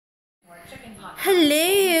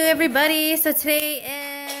Hello everybody, so today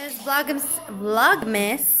is Vlogmas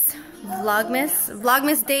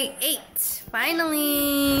day 8,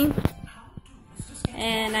 finally.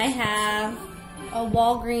 And I have a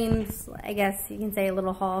Walgreens, I guess you can say, a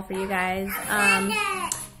little haul for you guys.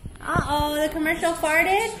 Uh-oh, the commercial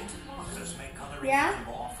farted? Yeah?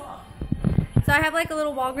 So I have like a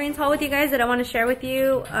little Walgreens haul with you guys that I want to share with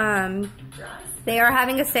you. They are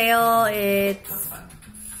having a sale.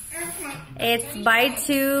 It's buy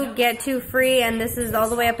two, get two free, and this is all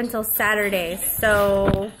the way up until Saturday.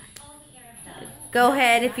 So go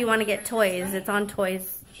ahead if you want to get toys. It's on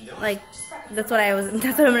toys. Like that's what I'm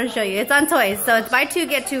gonna show you. It's on toys. So it's buy two,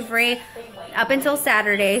 get two free up until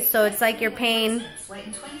Saturday. So it's like you're paying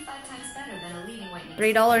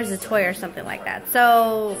 $3 a toy or something like that.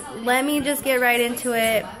 So let me just get right into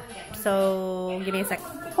it. So give me a second.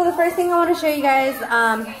 Well, the first thing I want to show you guys,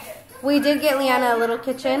 we did get Leanna a little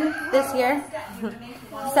kitchen this year.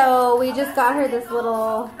 So we just got her this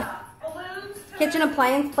little kitchen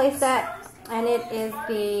appliance playset, and it is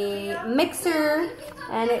the mixer,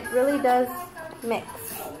 and it really does mix.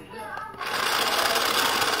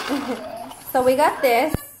 So we got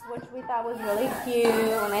this, which we thought was really cute.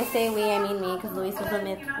 When I say we, I mean me, because Luis was with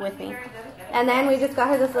me. And then we just got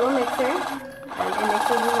her this little mixer, and it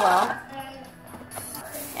mixes as well.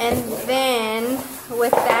 And then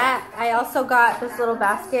with that, I also got this little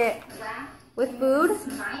basket with food.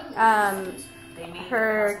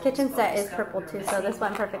 Her kitchen set is purple too, so this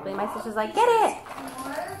went perfectly. My sister's like, get it!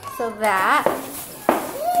 So that.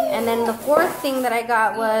 And then the fourth thing that I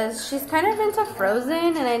got was, she's kind of into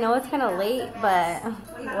Frozen, and I know it's kind of late, but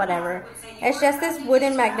whatever. It's just this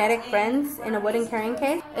wooden magnetic Friends in a wooden carrying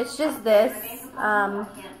case. It's just this.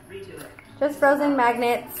 Just Frozen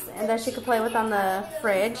magnets, and that she could play with on the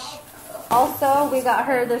fridge. Also, we got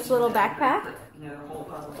her this little backpack.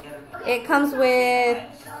 It comes with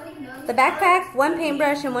the backpack, one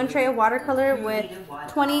paintbrush, and one tray of watercolor with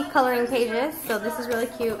 20 coloring pages. So this is really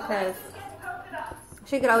cute because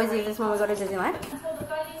she could always use this when we go to Disneyland.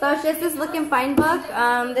 So it's just this Look and Find book.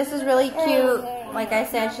 This is really cute. Like I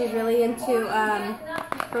said, she's really into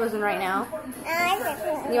Frozen right now.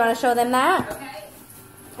 You want to show them that?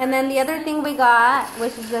 And then the other thing we got,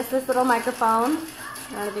 which is just this little microphone. I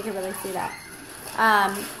don't know if you can really see that.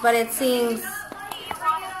 But it sings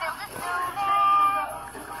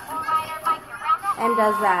and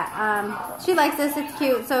does that. She likes this, it's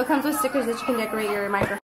cute. So it comes with stickers that you can decorate your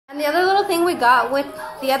microphone. And the other little thing we got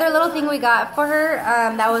for her,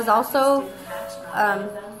 that was also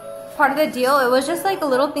part of the deal. It was just like a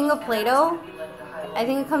little thing of Play-Doh. I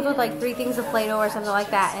think it comes with like 3 things of Play-Doh or something like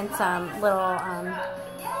that, and some little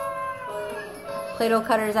Play-Doh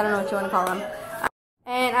cutters, I don't know what you want to call them.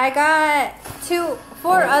 And I got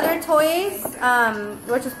 4 other toys,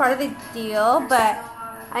 which is part of the deal, but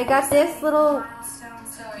I got this little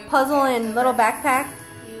puzzle and little backpack,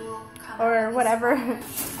 or whatever.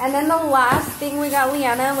 And then the last thing we got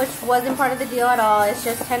Leanna, which wasn't part of the deal at all, it's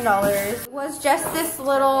just $10, was just this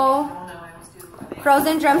little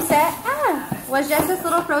Frozen drum set. Was just this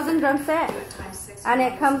little Frozen drum set. And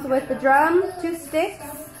it comes with the drum, 2 sticks,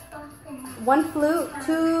 1 flute,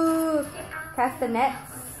 2 castanets,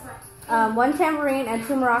 1 tambourine, and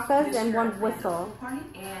 2 maracas, and 1 whistle.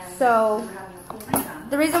 So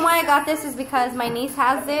the reason why I got this is because my niece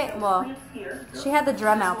has it. Well, she had the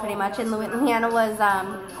drum out pretty much, and Leanna was,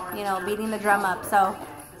 you know, beating the drum up. So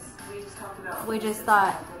we just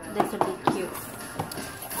thought this would be cute.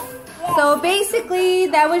 So basically,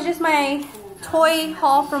 that was just my toy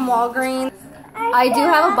haul from Walgreens. I do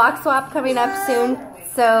have a box swap coming up soon,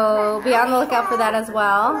 so be on the lookout for that as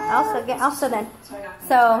well. Also then.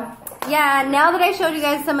 So yeah, now that I showed you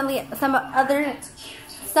guys some of Leanna's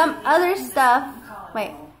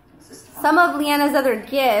other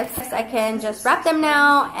gifts, I can just wrap them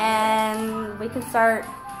now, and we can start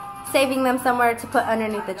saving them somewhere to put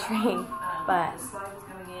underneath the tree. But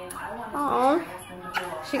oh,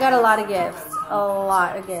 she got a lot of gifts.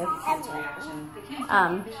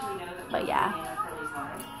 But yeah.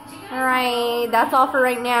 Alright, that's all for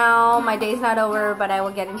right now. My day's not over, but I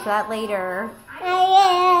will get into that later. Say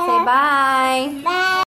bye. Bye.